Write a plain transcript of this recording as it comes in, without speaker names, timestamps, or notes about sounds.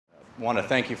want to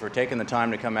thank you for taking the time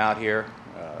to come out here.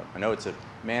 I know it's a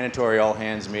mandatory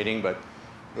all-hands meeting, but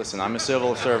listen, I'm a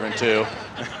civil servant too.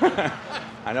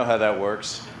 I know how that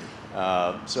works.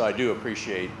 So I do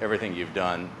appreciate everything you've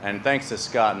done. And thanks to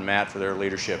Scott and Matt for their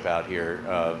leadership out here.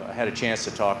 I had a chance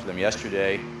to talk to them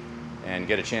yesterday and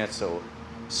get a chance to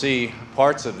see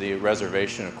parts of the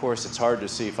reservation. Of course, it's hard to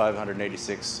see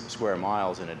 586 square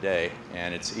miles in a day,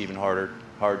 and it's even hard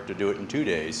to do it in 2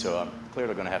 days, so I'm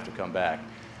clearly going to have to come back.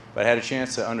 But I had a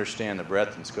chance to understand the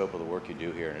breadth and scope of the work you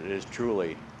do here, and it is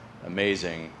truly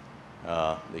amazing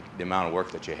the amount of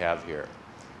work that you have here.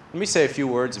 Let me say a few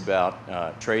words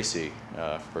about Tracy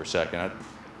for a second. I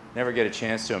never get a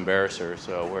chance to embarrass her,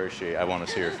 so where is she? I want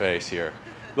to see her face here.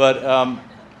 But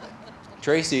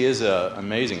Tracy is an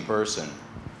amazing person,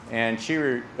 and she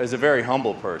is a very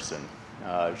humble person.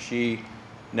 She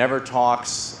never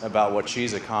talks about what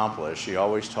she's accomplished. She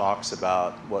always talks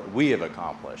about what we have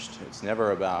accomplished. It's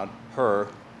never about her.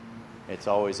 It's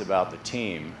always about the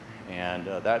team. And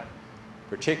that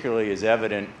particularly is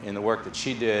evident in the work that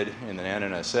she did in the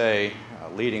NNSA,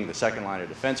 leading the second line of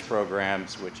defense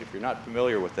programs, which, if you're not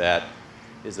familiar with that,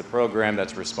 is the program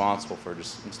that's responsible for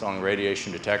installing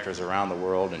radiation detectors around the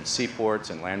world in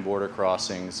seaports and land border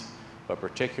crossings, but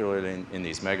particularly in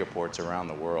these megaports around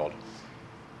the world.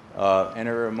 And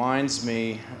it reminds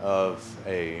me of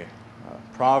a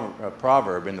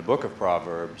proverb in the book of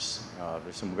Proverbs.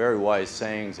 There's some very wise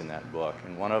sayings in that book,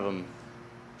 and one of them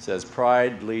says,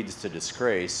 "Pride leads to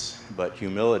disgrace, but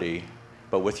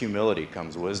with humility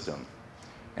comes wisdom."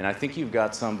 And I think you've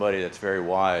got somebody that's very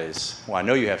wise. Well, I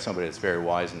know you have somebody that's very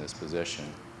wise in this position.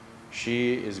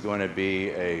 She is going to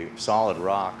be a solid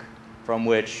rock from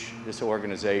which this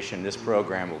organization, this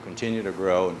program, will continue to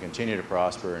grow and continue to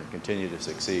prosper and continue to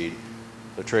succeed.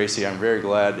 So Tracy, I'm very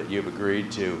glad that you've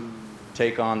agreed to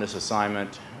take on this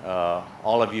assignment.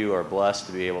 All of you are blessed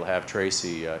to be able to have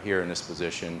Tracy here in this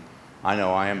position. I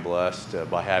know I am blessed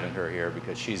by having her here,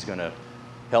 because she's going to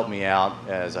help me out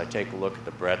as I take a look at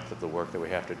the breadth of the work that we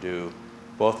have to do,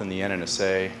 both in the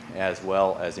NNSA as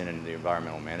well as in the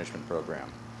environmental management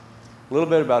program. A little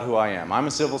bit about who I am. I'm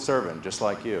a civil servant, just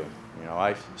like you. You know,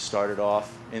 I started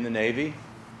off in the Navy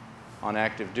on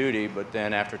active duty, but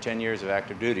then after 10 years of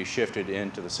active duty, shifted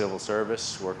into the civil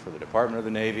service, worked for the Department of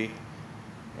the Navy,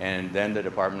 and then the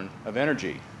Department of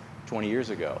Energy 20 years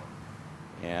ago.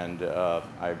 And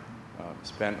I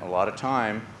spent a lot of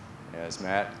time, as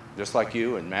Matt, just like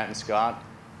you and Matt and Scott,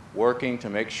 working to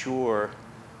make sure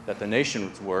that the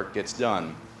nation's work gets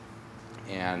done.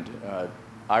 And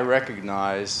I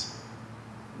recognize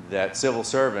that civil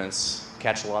servants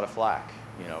catch a lot of flack,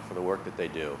 you know, for the work that they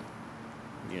do.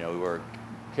 You know, we're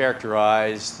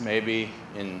characterized maybe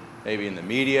in the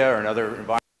media or in other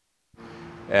environments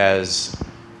as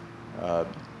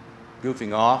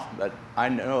goofing off, but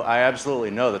I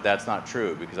absolutely know that that's not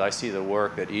true, because I see the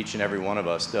work that each and every one of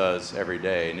us does every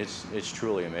day, and it's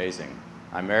truly amazing.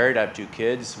 I'm married. I have 2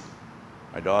 kids.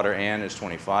 My daughter Ann is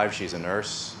 25. She's a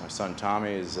nurse. My son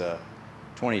Tommy is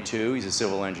 22. He's a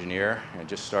civil engineer and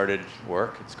just started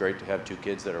work. It's great to have 2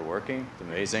 kids that are working. It's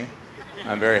amazing.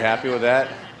 I'm very happy with that.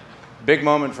 Big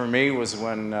moment for me was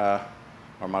when,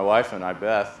 or my wife and I,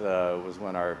 Beth, was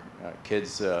when our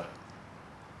kids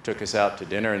took us out to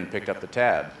dinner and picked up the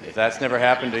tab. If that's never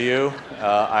happened to you,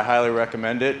 I highly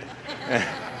recommend it.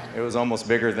 It was almost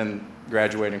bigger than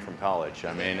graduating from college.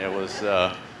 I mean, it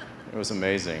was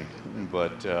amazing.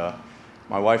 But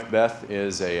my wife, Beth,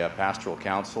 is a pastoral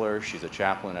counselor. She's a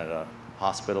chaplain at a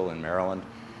hospital in Maryland.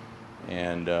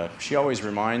 And she always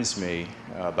reminds me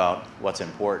about what's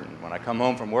important. When I come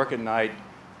home from work at night,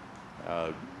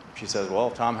 she says, "Well,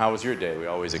 Tom, how was your day?" We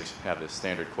always have this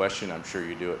standard question. I'm sure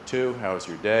you do it too. How was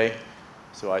your day?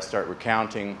 So I start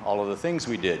recounting all of the things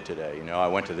we did today. You know, I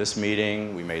went to this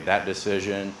meeting. We made that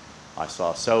decision. I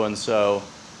saw so-and-so.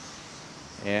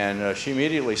 And she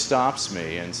immediately stops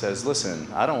me and says, "Listen,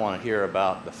 I don't want to hear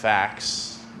about the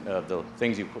facts of the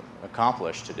things you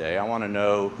accomplished today. I want to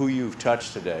know who you've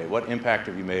touched today. What impact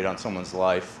have you made on someone's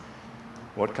life?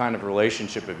 What kind of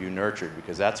relationship have you nurtured?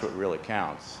 Because that's what really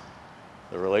counts.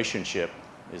 The relationship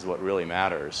is what really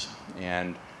matters."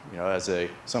 And you know, as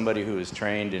somebody who is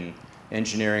trained in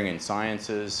engineering and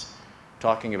sciences,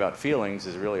 talking about feelings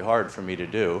is really hard for me to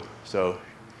do. So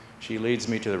she leads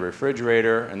me to the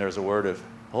refrigerator, and there's a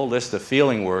whole list of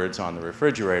feeling words on the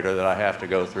refrigerator that I have to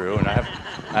go through, and I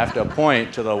have to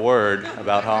point to the word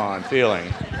about how I'm feeling.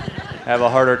 I have a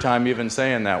harder time even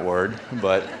saying that word,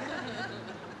 but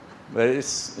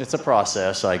it's a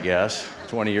process, I guess.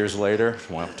 20 years later,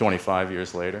 well, 25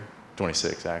 years later,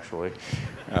 26 actually,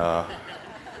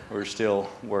 we're still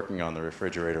working on the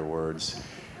refrigerator words.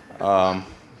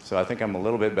 So I think I'm a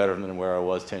little bit better than where I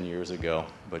was 10 years ago,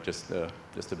 but just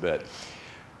a bit.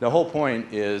 The whole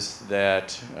point is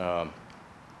that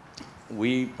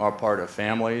we are part of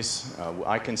families.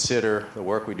 I consider the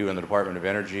work we do in the Department of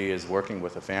Energy as working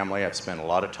with a family. I've spent a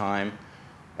lot of time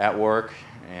at work,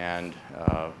 and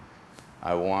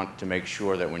I want to make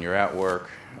sure that when you're at work,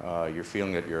 you're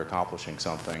feeling that you're accomplishing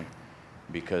something,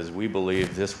 because we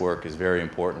believe this work is very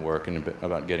important work and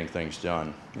about getting things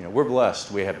done. You know, we're blessed.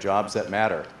 We have jobs that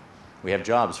matter. We have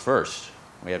jobs first.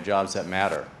 We have jobs that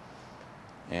matter.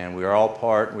 And we are all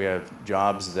we have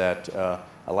jobs that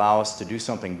allow us to do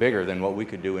something bigger than what we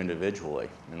could do individually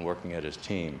in working as a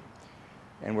team.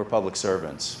 And we're public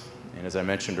servants. And as I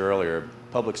mentioned earlier,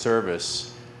 public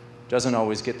service doesn't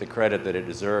always get the credit that it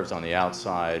deserves on the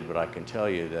outside, but I can tell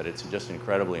you that it's just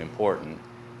incredibly important.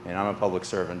 And I'm a public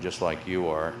servant just like you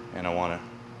are, and I want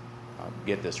to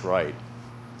get this right.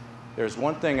 There's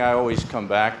one thing I always come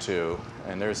back to,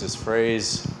 and there's this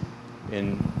phrase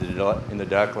in the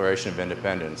Declaration of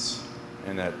Independence,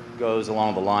 and that goes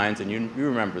along the lines, and you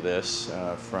remember this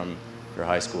from your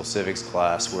high school civics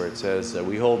class, where it says that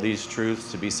we hold these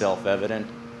truths to be self-evident,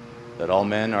 that all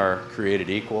men are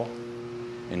created equal,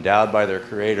 endowed by their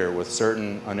Creator with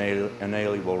certain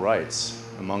unalienable rights.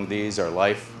 Among these are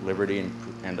life, liberty,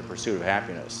 and the pursuit of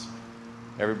happiness.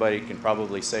 Everybody can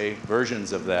probably say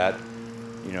versions of that,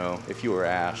 you know, if you were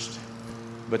asked.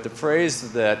 But the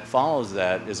phrase that follows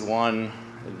that is one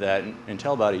that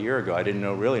until about a year ago I didn't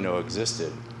really know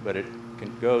existed. But it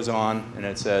goes on and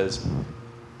it says,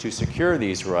 to secure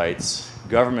these rights,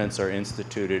 governments are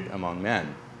instituted among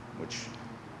men, which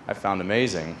I found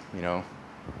amazing. You know,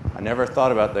 I never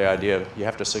thought about the idea of you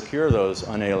have to secure those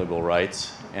unalienable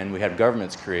rights, and we have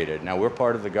governments created. Now we're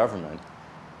part of the government,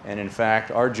 and in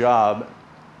fact our job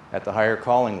at the higher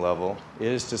calling level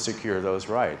is to secure those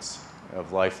rights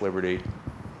of life, liberty,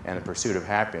 and the pursuit of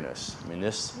happiness. I mean,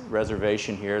 this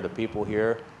reservation here, the people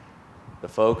here, the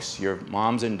folks, your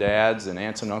moms and dads and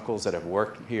aunts and uncles that have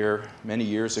worked here many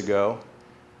years ago,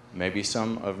 maybe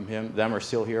some of them are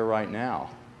still here right now,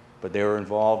 but they were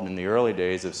involved in the early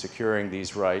days of securing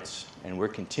these rights, and we're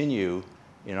continue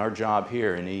in our job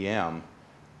here in EM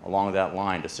along that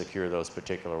line to secure those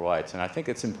particular rights. And I think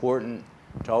it's important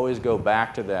to always go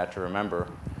back to that to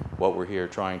remember what we're here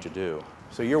trying to do.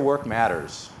 So your work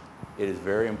matters. It is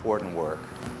very important work.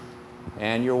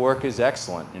 And your work is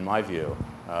excellent, in my view.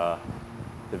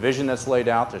 The vision that's laid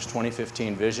out, this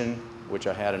 2015 vision, which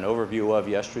I had an overview of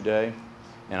yesterday,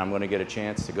 and I'm going to get a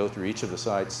chance to go through each of the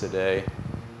sites today,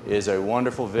 is a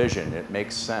wonderful vision. It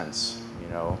makes sense, you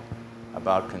know,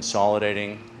 about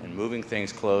consolidating and moving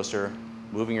things closer,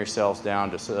 moving yourselves down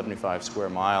to 75 square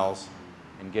miles,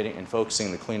 and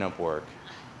focusing the cleanup work.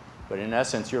 But in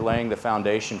essence, you're laying the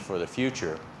foundation for the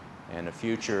future, and the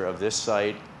future of this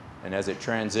site, and as it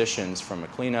transitions from a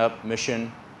cleanup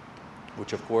mission,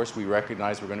 which of course we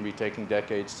recognize we're going to be taking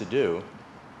decades to do,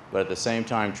 but at the same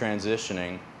time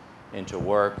transitioning into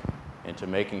work, into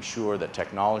making sure that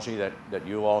technology that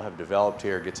you all have developed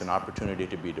here gets an opportunity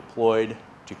to be deployed,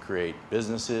 to create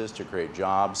businesses, to create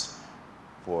jobs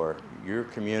for your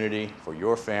community, for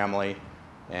your family,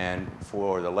 and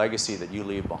for the legacy that you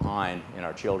leave behind in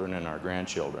our children and our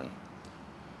grandchildren.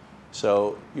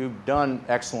 So you've done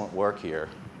excellent work here,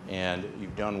 and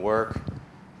you've done work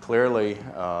clearly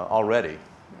already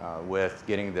with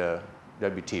getting the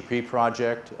WTP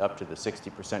project up to the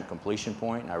 60% completion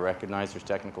point. I recognize there's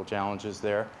technical challenges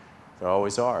there. There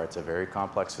always are. It's a very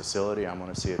complex facility. I'm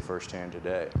going to see it firsthand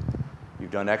today.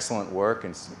 You've done excellent work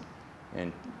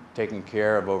in taking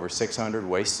care of over 600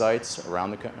 waste sites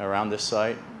around this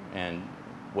site, and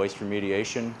waste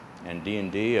remediation and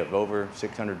D&D of over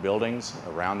 600 buildings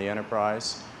around the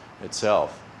enterprise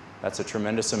itself. That's a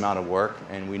tremendous amount of work,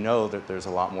 and we know that there's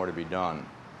a lot more to be done.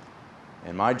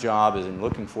 And my job is, in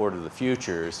looking forward to the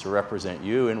future, is to represent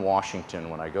you in Washington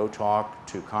when I go talk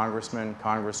to congressmen,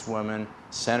 congresswomen,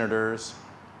 senators.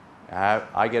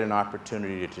 I get an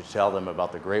opportunity to tell them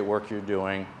about the great work you're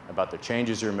doing, about the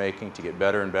changes you're making to get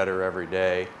better and better every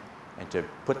day, and to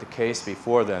put the case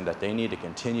before them that they need to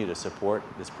continue to support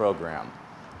this program.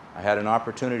 I had an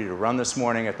opportunity to run this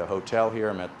morning at the hotel here.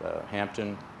 I'm at the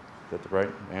Hampton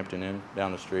Inn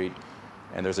down the street.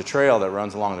 And there's a trail that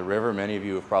runs along the river. Many of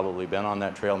you have probably been on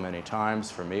that trail many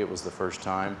times. For me, it was the first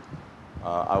time.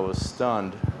 I was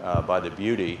stunned by the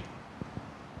beauty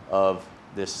of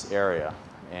this area.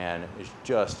 And it's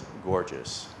just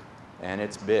gorgeous. And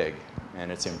it's big,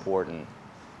 and it's important.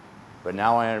 But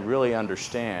now I really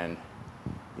understand,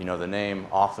 you know, the name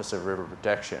Office of River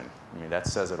Protection. I mean, that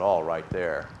says it all right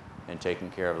there, and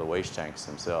taking care of the waste tanks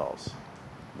themselves.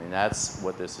 I mean, that's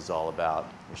what this is all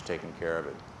about, is taking care of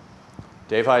it.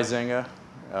 Dave Huizinga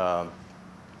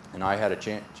and I had a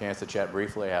chance to chat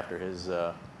briefly after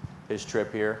his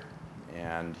trip here,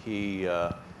 and he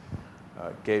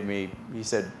he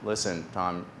said, listen,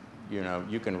 Tom,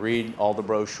 you can read all the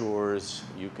brochures,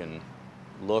 you can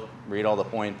read all the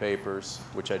point papers,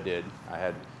 which I did. I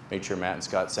had made sure Matt and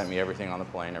Scott sent me everything on the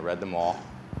plane. I read them all.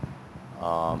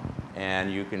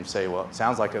 And you can say, well, it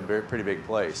sounds like a pretty big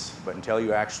place, but until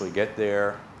you actually get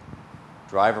there,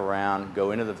 drive around,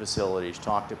 go into the facilities,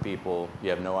 talk to people, you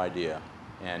have no idea.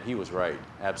 And he was right,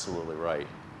 absolutely right.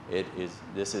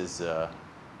 This is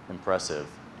impressive,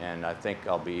 and I think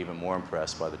I'll be even more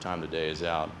impressed by the time the day is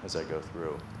out as I go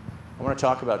through. I want to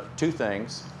talk about two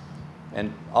things,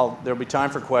 and there'll be time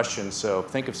for questions, so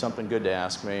think of something good to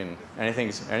ask me, and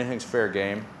anything's fair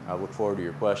game. I look forward to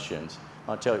your questions.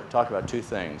 I'll talk about two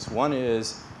things. One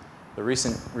is the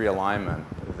recent realignment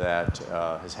that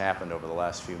has happened over the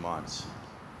last few months.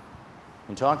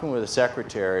 In talking with the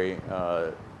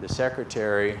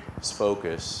Secretary's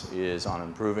focus is on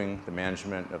improving the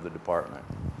management of the department.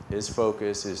 His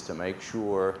focus is to make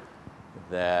sure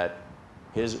that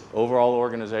his overall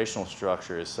organizational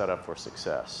structure is set up for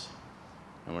success.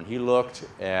 And when he looked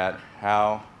at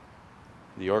how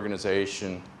the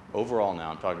organization overall now,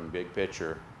 I'm talking big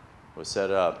picture, was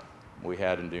set up, we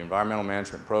had in the environmental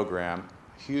management program,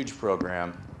 a huge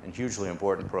program and hugely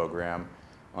important program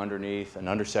underneath an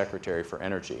undersecretary for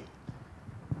energy.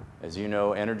 As you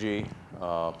know, energy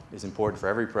is important for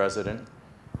every president,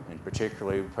 and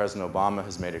particularly President Obama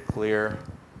has made it clear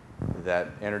that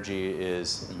energy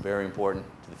is very important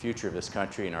to the future of this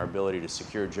country, and our ability to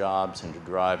secure jobs and to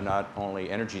drive not only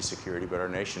energy security, but our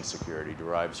nation's security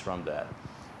derives from that.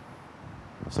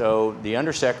 So the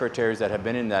undersecretaries that have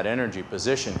been in that energy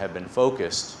position have been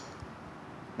focused,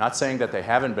 not saying that they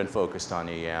haven't been focused on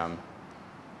EM,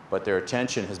 but their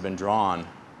attention has been drawn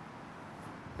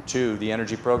to the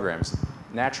energy programs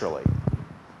naturally.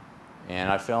 And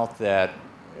I felt that,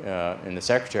 and the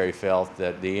Secretary felt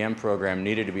that the EM program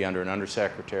needed to be under an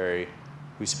undersecretary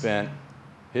who spent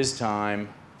his time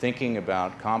thinking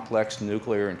about complex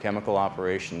nuclear and chemical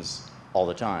operations all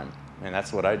the time. And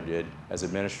that's what I did as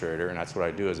administrator, and that's what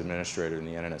I do as administrator in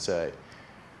the NNSA.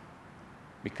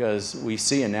 Because we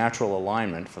see a natural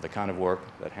alignment for the kind of work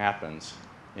that happens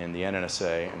in the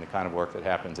NNSA and the kind of work that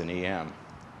happens in EM.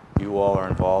 You all are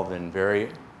involved in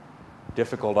very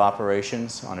difficult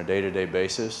operations on a day-to-day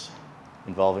basis,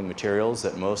 involving materials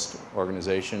that most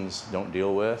organizations don't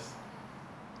deal with,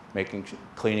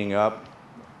 cleaning up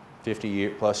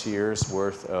 50+ years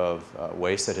worth of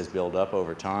waste that has built up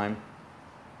over time.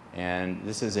 And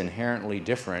this is inherently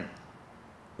different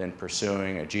than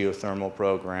pursuing a geothermal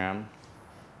program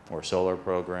or a solar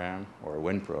program or a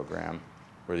wind program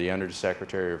where the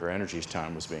Undersecretary for Energy's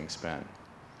time was being spent.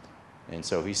 And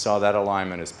so he saw that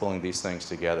alignment as pulling these things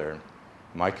together.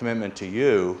 My commitment to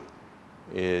you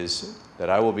is that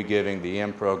I will be giving the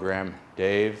EM program,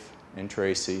 Dave and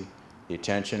Tracy, the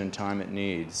attention and time it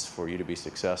needs for you to be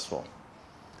successful.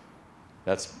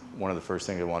 That's one of the first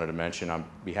things I wanted to mention. I'd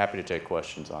be happy to take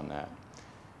questions on that.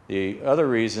 The other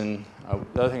thing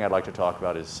I'd like to talk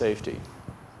about is safety.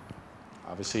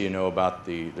 Obviously, you know about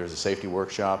there's a safety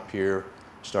workshop here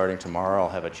starting tomorrow. I'll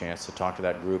have a chance to talk to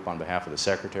that group on behalf of the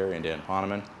Secretary and Dan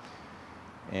Poneman.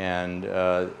 And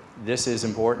this is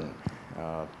important.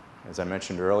 As I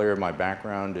mentioned earlier, my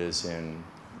background is in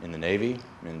the Navy,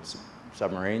 in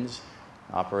submarines,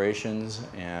 operations,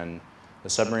 and the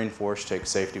submarine force takes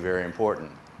safety very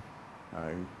important.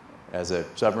 As a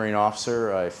submarine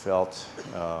officer, I felt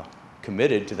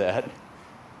committed to that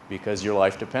because your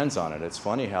life depends on it. It's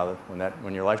funny how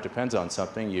when your life depends on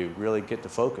something, you really get to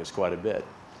focus quite a bit.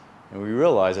 And we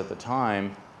realized at the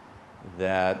time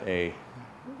that a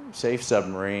safe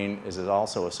submarine is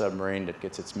also a submarine that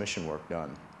gets its mission work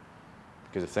done.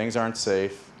 Because if things aren't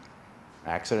safe,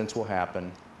 accidents will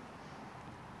happen,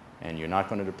 and you're not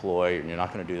going to deploy, and you're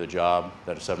not going to do the job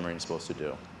that a submarine is supposed to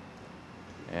do.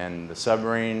 And the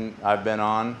submarine I've been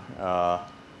on,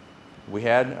 we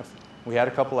had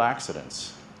a couple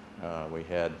accidents. We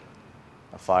had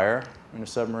a fire in a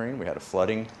submarine, we had a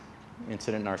flooding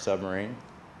incident in our submarine,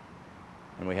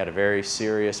 and we had a very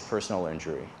serious personal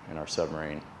injury in our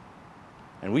submarine.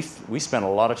 And we spent a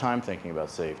lot of time thinking about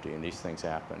safety, and these things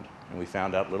happened. And we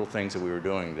found out little things that we were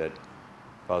doing that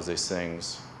caused these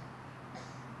things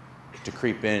to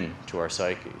creep in to our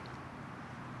psyche.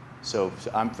 So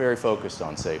I'm very focused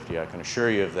on safety, I can assure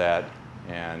you of that.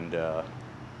 And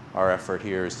our effort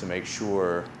here is to make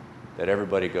sure that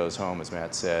everybody goes home, as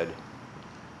Matt said,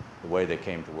 the way they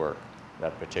came to work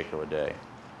that particular day.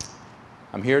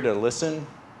 I'm here to listen,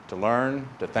 to learn,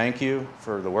 to thank you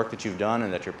for the work that you've done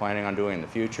and that you're planning on doing in the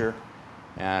future.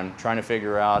 and trying to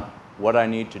figure out what I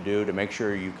need to do to make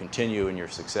sure you continue in your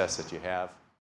success that you have.